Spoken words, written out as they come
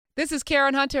This is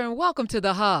Karen Hunter, and welcome to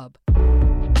The Hub. I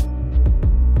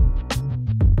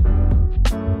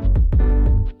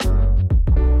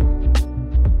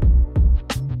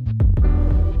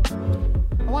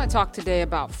want to talk today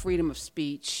about freedom of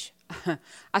speech.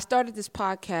 I started this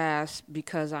podcast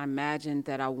because I imagined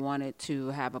that I wanted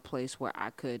to have a place where I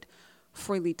could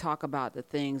freely talk about the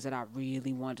things that I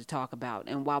really wanted to talk about.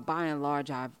 And while by and large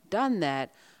I've done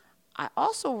that, I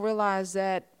also realized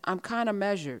that I'm kind of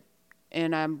measured.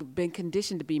 And I've been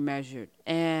conditioned to be measured.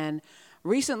 And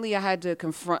recently I had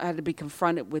to be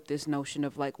confronted with this notion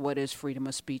of like, what is freedom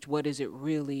of speech? What is it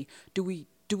really? Do we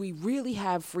really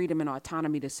have freedom and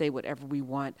autonomy to say whatever we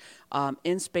want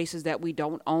in spaces that we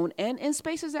don't own and in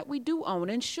spaces that we do own?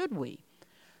 And should we?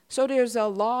 So there's a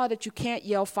law that you can't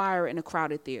yell fire in a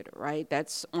crowded theater, right?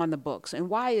 That's on the books. And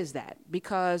why is that?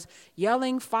 Because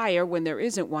yelling fire when there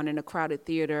isn't one in a crowded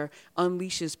theater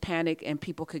unleashes panic and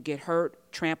people could get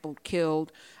hurt, trampled,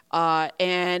 killed.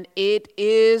 And it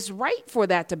is right for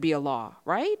that to be a law,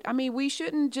 right? I mean, we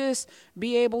shouldn't just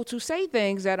be able to say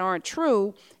things that aren't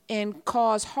true and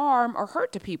cause harm or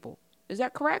hurt to people. Is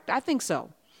that correct? I think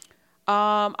so.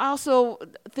 I also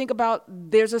think about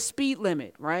there's a speed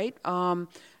limit, right?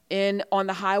 And on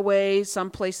the highway,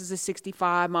 some places is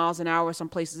 65 miles an hour, some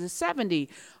places is 70.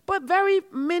 But very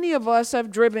many of us have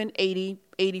driven 80,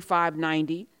 85,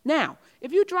 90. Now,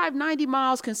 if you drive 90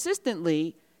 miles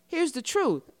consistently, here's the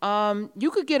truth.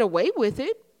 You could get away with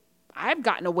it. I've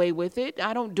gotten away with it.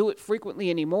 I don't do it frequently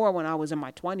anymore. When I was in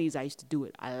my 20s, I used to do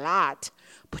it a lot.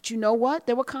 But you know what?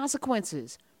 There were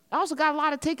consequences. I also got a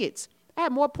lot of tickets. I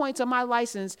had more points on my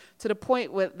license to the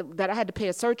point that I had to pay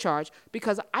a surcharge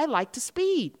because I like to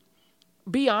speed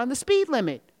beyond the speed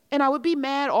limit. And I would be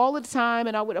mad all the time.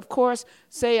 And I would, of course,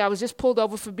 say I was just pulled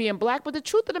over for being black. But the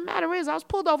truth of the matter is I was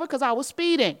pulled over because I was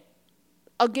speeding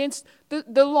against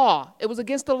the law. It was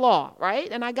against the law, right?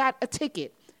 And I got a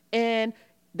ticket. And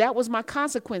that was my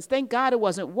consequence. Thank God it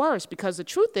wasn't worse, because the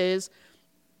truth is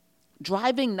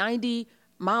driving 90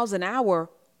 miles an hour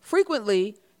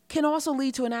frequently can also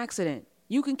lead to an accident.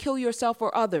 You can kill yourself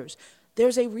or others.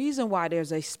 There's a reason why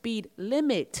there's a speed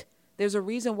limit. There's a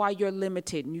reason why you're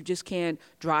limited and you just can't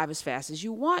drive as fast as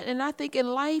you want. And I think in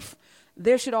life,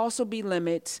 there should also be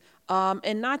limits,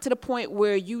 and not to the point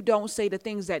where you don't say the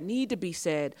things that need to be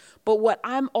said. But what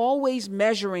I'm always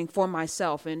measuring for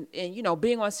myself, and you know,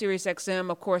 being on Sirius XM,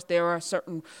 of course, there are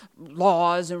certain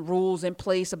laws and rules in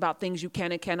place about things you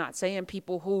can and cannot say. And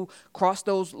people who cross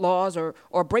those laws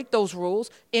or break those rules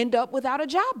end up without a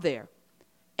job there.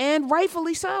 And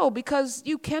rightfully so, because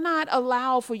you cannot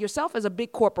allow for yourself as a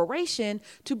big corporation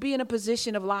to be in a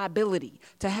position of liability,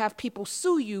 to have people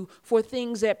sue you for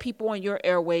things that people on your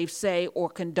airwaves say or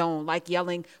condone, like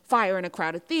yelling fire in a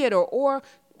crowded theater or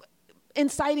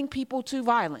inciting people to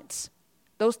violence.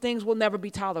 Those things will never be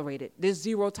tolerated. There's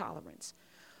zero tolerance.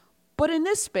 But in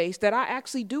this space that I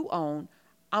actually do own,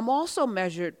 I'm also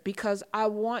measured because I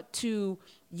want to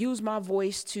use my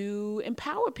voice to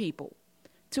empower people,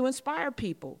 to inspire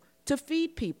people, to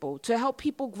feed people, to help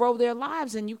people grow their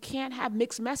lives. And you can't have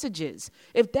mixed messages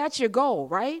if that's your goal,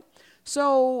 right?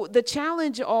 So the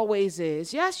challenge always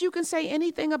is, yes, you can say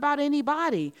anything about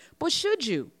anybody, but should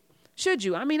you? Should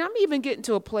you? I mean, I'm even getting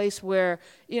to a place where,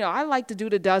 you know, I like to do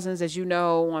the dozens. As you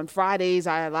know, on Fridays,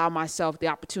 I allow myself the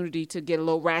opportunity to get a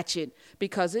little ratchet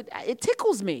because it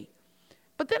tickles me.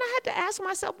 But then I had to ask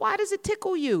myself, why does it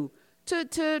tickle you?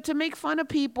 To make fun of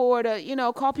people or to, you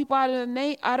know, call people out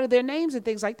of their names and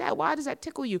things like that. Why does that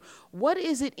tickle you? What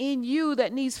is it in you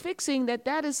that needs fixing that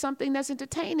is something that's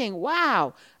entertaining?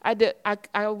 Wow.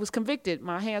 I was convicted.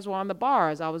 My hands were on the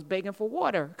bars. I was begging for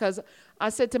water because I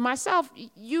said to myself,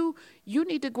 you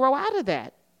need to grow out of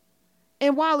that.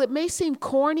 And while it may seem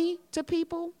corny to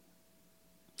people,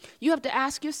 you have to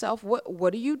ask yourself,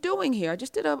 what are you doing here? I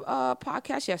just did a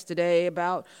podcast yesterday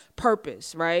about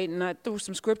purpose, right? And I threw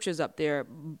some scriptures up there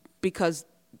because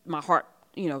my heart,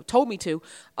 you know, told me to.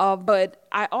 But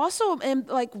I also am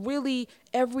like really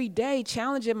every day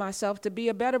challenging myself to be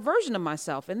a better version of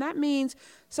myself. And that means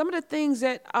some of the things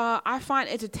that I find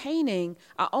entertaining,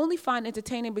 I only find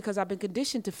entertaining because I've been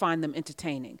conditioned to find them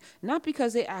entertaining, not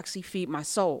because they actually feed my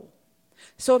soul.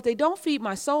 So if they don't feed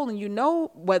my soul, and you know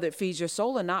whether it feeds your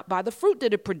soul or not by the fruit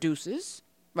that it produces,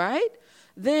 right?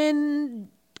 Then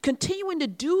continuing to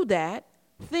do that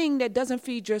thing that doesn't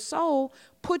feed your soul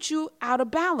puts you out of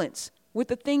balance with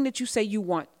the thing that you say you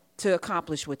want to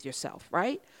accomplish with yourself,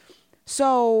 right?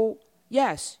 So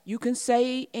yes, you can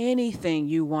say anything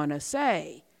you want to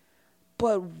say,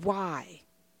 but why?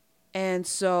 And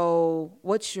so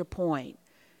what's your point?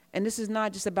 And this is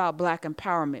not just about black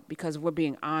empowerment, because we're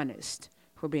being honest.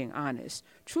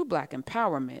 True black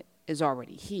empowerment is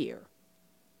already here.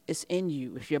 It's in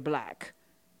you if you're black.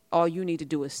 All you need to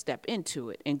do is step into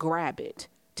it and grab it.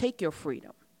 Take your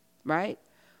freedom, right?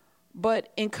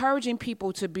 But encouraging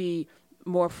people to be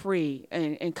more free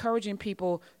and encouraging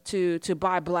people to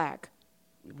buy black,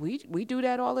 we do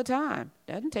that all the time.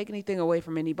 Doesn't take anything away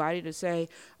from anybody to say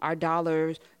our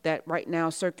dollars that right now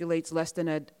circulates less than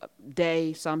a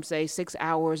day, some say 6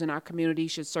 hours in our community,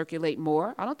 should circulate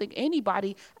more. I don't think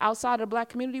anybody outside of the black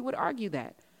community would argue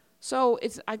that. So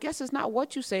I guess it's not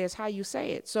what you say, it's how you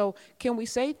say it. So can we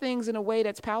say things in a way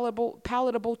that's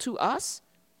palatable to us?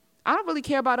 I don't really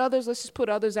care about others. Let's just put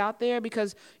others out there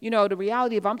because, the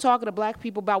reality, if I'm talking to black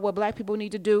people about what black people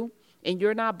need to do and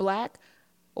you're not black,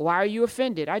 why are you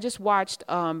offended? I just watched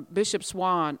Bishop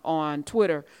Swan on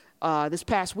Twitter this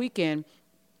past weekend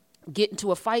get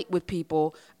into a fight with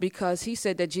people because he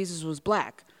said that Jesus was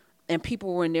black. And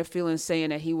people were in their feelings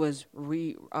saying that he was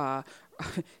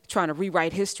trying to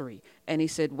rewrite history. And he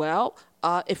said, well,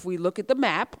 if we look at the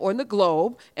map on the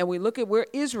globe and we look at where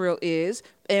Israel is,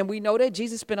 and we know that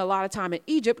Jesus spent a lot of time in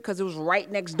Egypt because it was right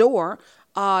next door.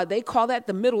 They call that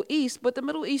the Middle East, but the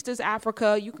Middle East is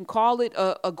Africa. You can call it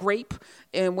a grape,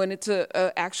 and when it's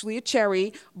actually a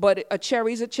cherry, but a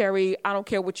cherry's a cherry. I don't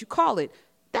care what you call it.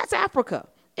 That's Africa.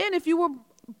 And if you were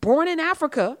born in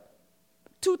Africa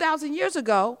 2,000 years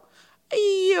ago,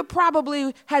 you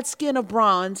probably had skin of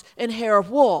bronze and hair of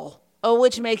wool,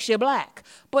 which makes you black.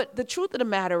 But the truth of the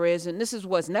matter is, and this is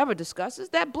what's never discussed, is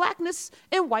that blackness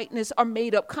and whiteness are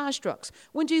made up constructs.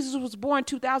 When Jesus was born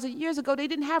 2,000 years ago, they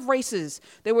didn't have races.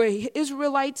 There were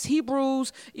Israelites,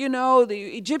 Hebrews,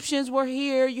 the Egyptians were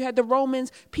here. You had the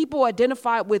Romans. People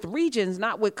identified with regions,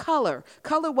 not with color.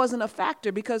 Color wasn't a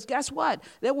factor because guess what?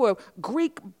 There were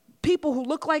Greek people who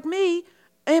look like me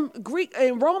and Greek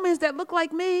and Romans that look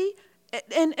like me.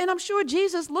 And I'm sure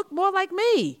Jesus looked more like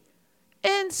me.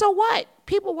 And so what?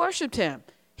 People worshiped him.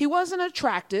 He wasn't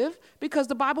attractive because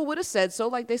the Bible would have said so,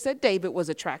 like they said David was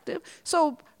attractive.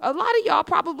 So a lot of y'all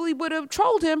probably would have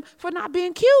trolled him for not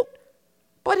being cute.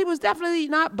 But he was definitely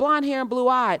not blonde hair and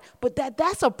blue-eyed. But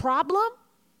that's a problem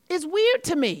is weird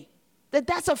to me.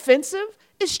 That's offensive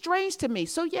is strange to me.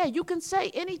 So, yeah, you can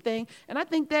say anything. And I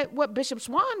think that what Bishop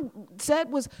Swan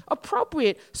said was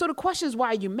appropriate. So the question is, why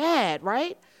are you mad,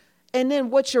 right? And then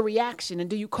what's your reaction? And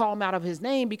do you call him out of his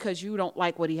name because you don't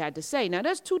like what he had to say? Now,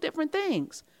 there's two different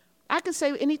things. I can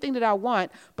say anything that I want,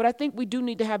 but I think we do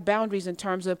need to have boundaries in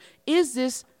terms of, is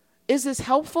this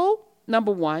helpful?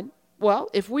 Number one, well,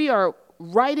 if we are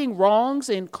righting wrongs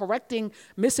and correcting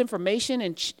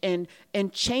misinformation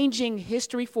and changing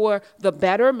history for the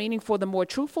better, meaning for the more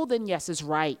truthful, then yes, it's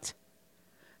right.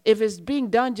 If it's being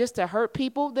done just to hurt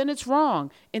people, then it's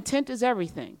wrong. Intent is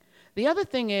everything. The other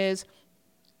thing is,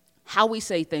 how we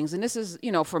say things, and this is,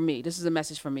 for me, this is a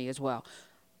message for me as well,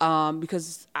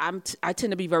 because I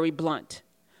tend to be very blunt.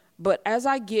 But as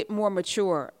I get more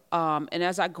mature and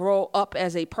as I grow up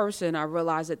as a person, I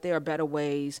realize that there are better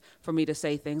ways for me to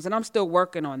say things, and I'm still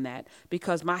working on that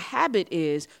because my habit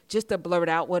is just to blurt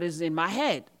out what is in my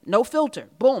head, no filter.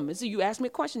 Boom! So you ask me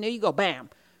a question, there you go,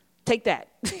 bam, take that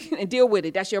and deal with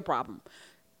it. That's your problem.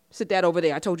 Sit that over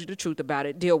there. I told you the truth about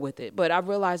it. Deal with it. But I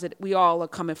realize that we all are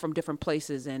coming from different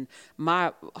places, and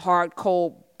my hard,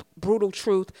 cold, brutal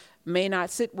truth may not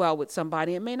sit well with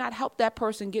somebody. It may not help that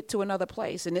person get to another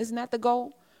place. And isn't that the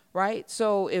goal, right?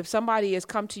 So if somebody has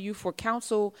come to you for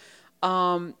counsel,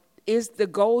 is the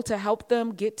goal to help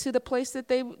them get to the place that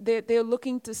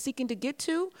they're seeking to get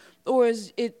to? Or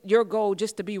is it your goal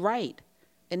just to be right?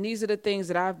 And these are the things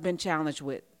that I've been challenged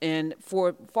with. And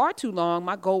for far too long,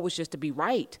 my goal was just to be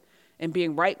right. And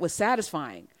being right was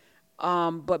satisfying.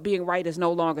 But being right is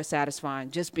no longer satisfying.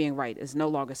 Just being right is no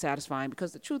longer satisfying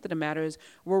because the truth of the matter is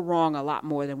we're wrong a lot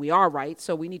more than we are right.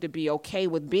 So we need to be okay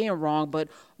with being wrong, but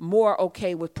more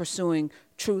okay with pursuing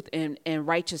truth and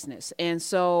righteousness. And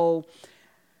so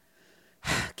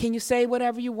can you say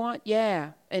whatever you want?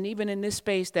 Yeah. And even in this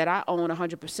space that I own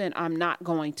 100%, I'm not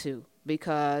going to.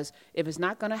 Because if it's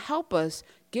not going to help us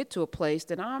get to a place,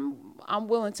 then I'm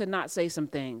willing to not say some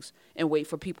things and wait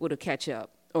for people to catch up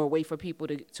or wait for people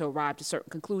to arrive to certain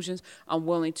conclusions. I'm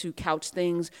willing to couch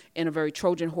things in a very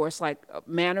Trojan horse-like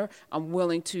manner. I'm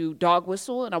willing to dog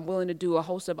whistle, and I'm willing to do a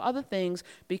host of other things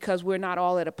because we're not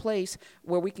all at a place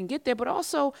where we can get there. But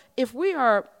also, if we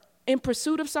are in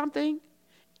pursuit of something,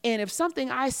 and if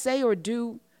something I say or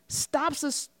do stops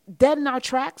us dead in our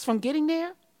tracks from getting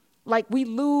there, like we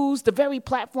lose the very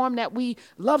platform that we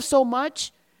love so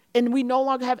much and we no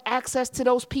longer have access to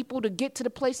those people to get to the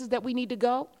places that we need to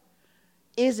go.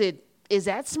 Is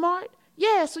that smart?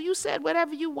 Yeah, so you said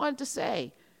whatever you wanted to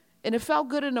say and it felt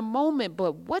good in the moment,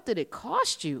 but what did it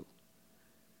cost you?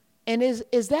 And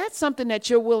is that something that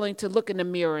you're willing to look in the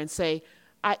mirror and say,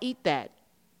 I eat that.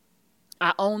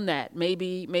 I own that.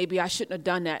 Maybe I shouldn't have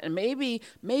done that. And maybe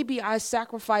I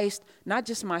sacrificed not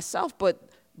just myself,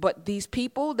 but these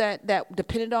people that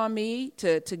depended on me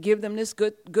to give them this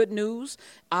good news.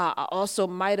 I also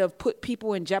might have put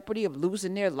people in jeopardy of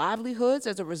losing their livelihoods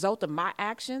as a result of my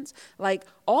actions. Like,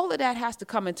 all of that has to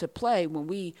come into play when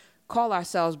we call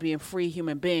ourselves being free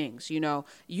human beings. You know,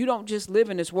 you don't just live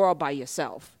in this world by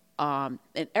yourself. And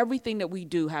everything that we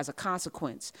do has a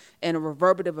consequence and a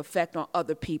reverberative effect on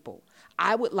other people.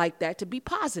 I would like that to be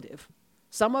positive.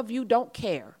 Some of you don't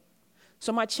care.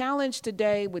 So my challenge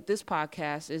today with this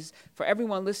podcast is for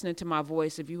everyone listening to my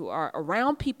voice, if you are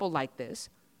around people like this,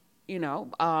 you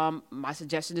know, my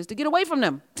suggestion is to get away from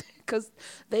them because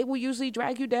they will usually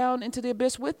drag you down into the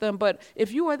abyss with them. But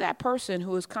if you are that person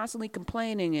who is constantly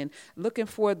complaining and looking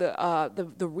for the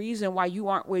reason why you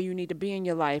aren't where you need to be in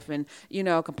your life, and you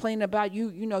know, complaining about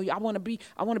you know, I want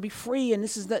to be free, and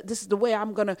this is the way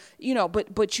I'm gonna, you know,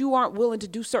 but you aren't willing to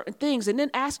do certain things, and then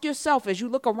ask yourself as you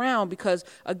look around, because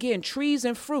again, trees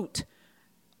and fruit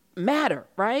matter,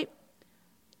 right?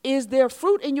 Is there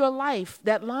fruit in your life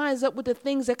that lines up with the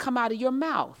things that come out of your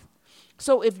mouth?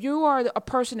 So if you are a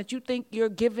person that you think you're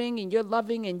giving and you're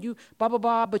loving and you blah, blah,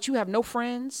 blah, but you have no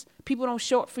friends, people don't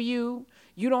show up for you,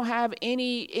 you don't have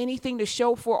anything to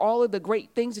show for all of the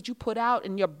great things that you put out,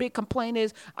 and your big complaint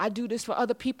is, I do this for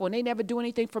other people and they never do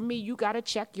anything for me, you got to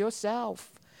check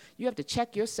yourself. You have to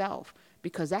check yourself,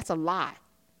 because that's a lie.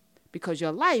 Because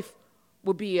your life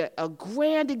will be a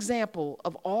grand example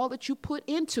of all that you put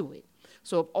into it.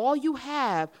 So if all you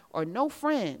have are no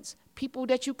friends, people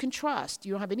that you can trust,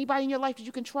 you don't have anybody in your life that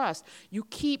you can trust, you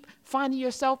keep finding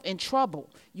yourself in trouble,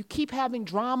 you keep having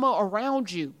drama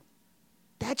around you,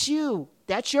 that's you.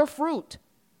 That's your fruit.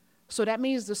 So that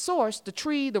means the source, the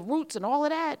tree, the roots, and all of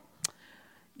that,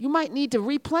 you might need to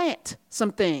replant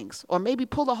some things, or maybe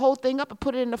pull the whole thing up and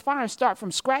put it in the fire and start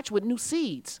from scratch with new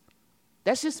seeds.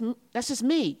 That's just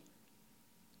me.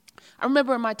 I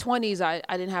remember in my 20s,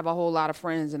 I didn't have a whole lot of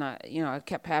friends, and I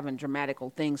kept having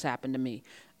dramatical things happen to me.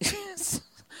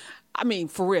 I mean,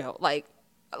 for real, like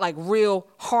real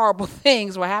horrible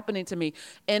things were happening to me.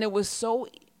 And I was so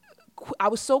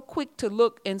quick to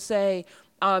look and say,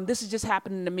 this is just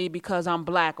happening to me because I'm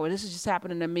black, or this is just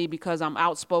happening to me because I'm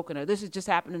outspoken, or this is just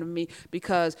happening to me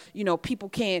because, you know, people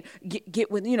can't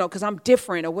get with, you know, because I'm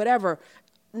different or whatever.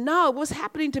 No, it was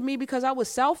happening to me because I was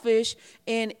selfish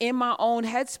and in my own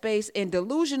headspace and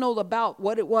delusional about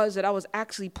what it was that I was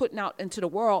actually putting out into the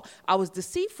world. I was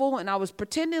deceitful, and I was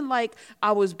pretending like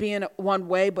I was being one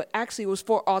way, but actually it was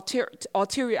for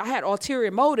ulterior. I had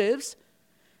ulterior motives.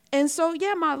 And so,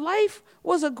 yeah, my life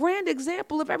was a grand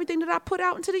example of everything that I put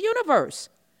out into the universe.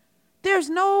 There's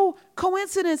no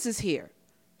coincidences here.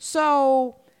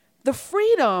 So the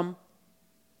freedom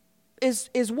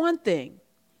is one thing.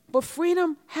 But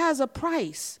freedom has a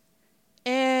price.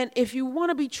 And if you want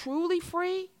to be truly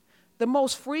free, the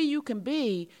most free you can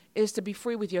be is to be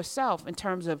free with yourself in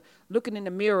terms of looking in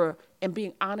the mirror and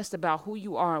being honest about who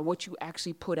you are and what you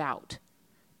actually put out,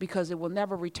 because it will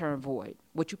never return void,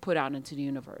 what you put out into the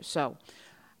universe. So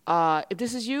if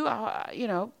this is you,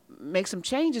 make some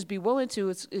changes, be willing to.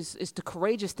 It's the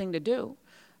courageous thing to do.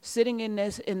 Sitting in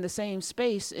the same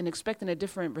space and expecting a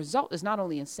different result is not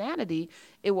only insanity,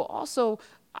 it will also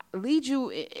lead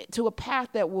you to a path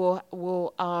that will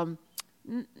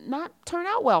not turn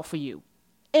out well for you.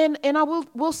 And I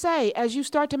will say, as you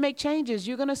start to make changes,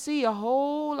 you're going to see a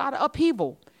whole lot of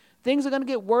upheaval. Things are going to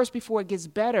get worse before it gets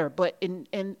better. But in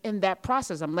that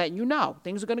process, I'm letting you know,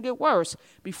 things are going to get worse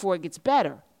before it gets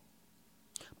better.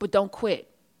 But don't quit.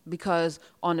 Because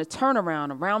on the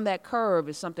turnaround, around that curve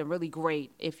is something really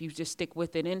great if you just stick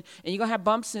with it. And you're going to have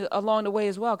bumps along the way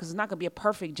as well, because it's not going to be a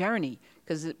perfect journey,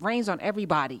 because it rains on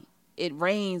everybody. It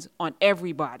rains on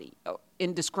everybody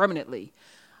indiscriminately.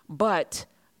 But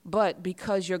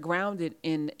because you're grounded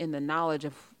in the knowledge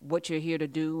of what you're here to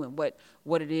do and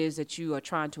what it is that you are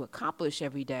trying to accomplish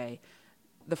every day,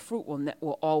 the fruit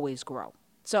will always grow.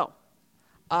 So,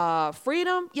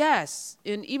 freedom, yes.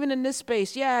 And even in this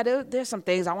space, yeah, there's some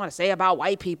things I want to say about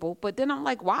white people, but then I'm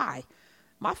like, why?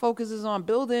 My focus is on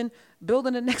building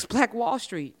the next Black Wall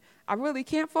Street. I really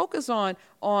can't focus on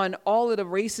all of the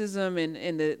racism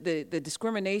and the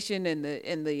discrimination and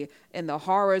the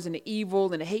horrors and the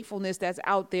evil and the hatefulness that's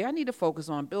out there. I need to focus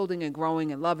on building and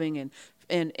growing and loving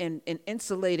and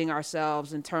insulating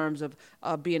ourselves in terms of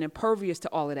being impervious to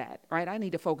all of that, right? I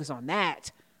need to focus on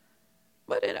that.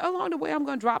 But along the way, I'm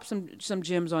going to drop some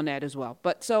gems on that as well.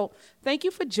 But so thank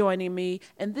you for joining me.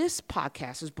 And this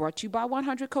podcast is brought to you by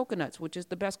 100 Coconuts, which is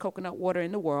the best coconut water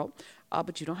in the world.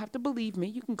 But you don't have to believe me.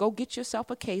 You can go get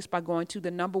yourself a case by going to the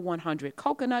number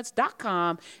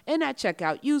 100coconuts.com. And at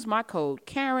checkout, use my code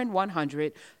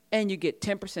Karen100 and you get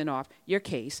 10% off your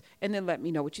case. And then let me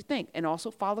know what you think. And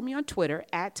also follow me on Twitter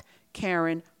at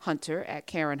Karen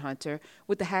Hunter,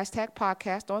 with the hashtag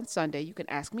podcast on Sunday. You can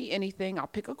ask me anything. I'll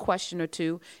pick a question or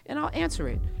two and I'll answer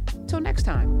it. Till next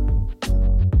time.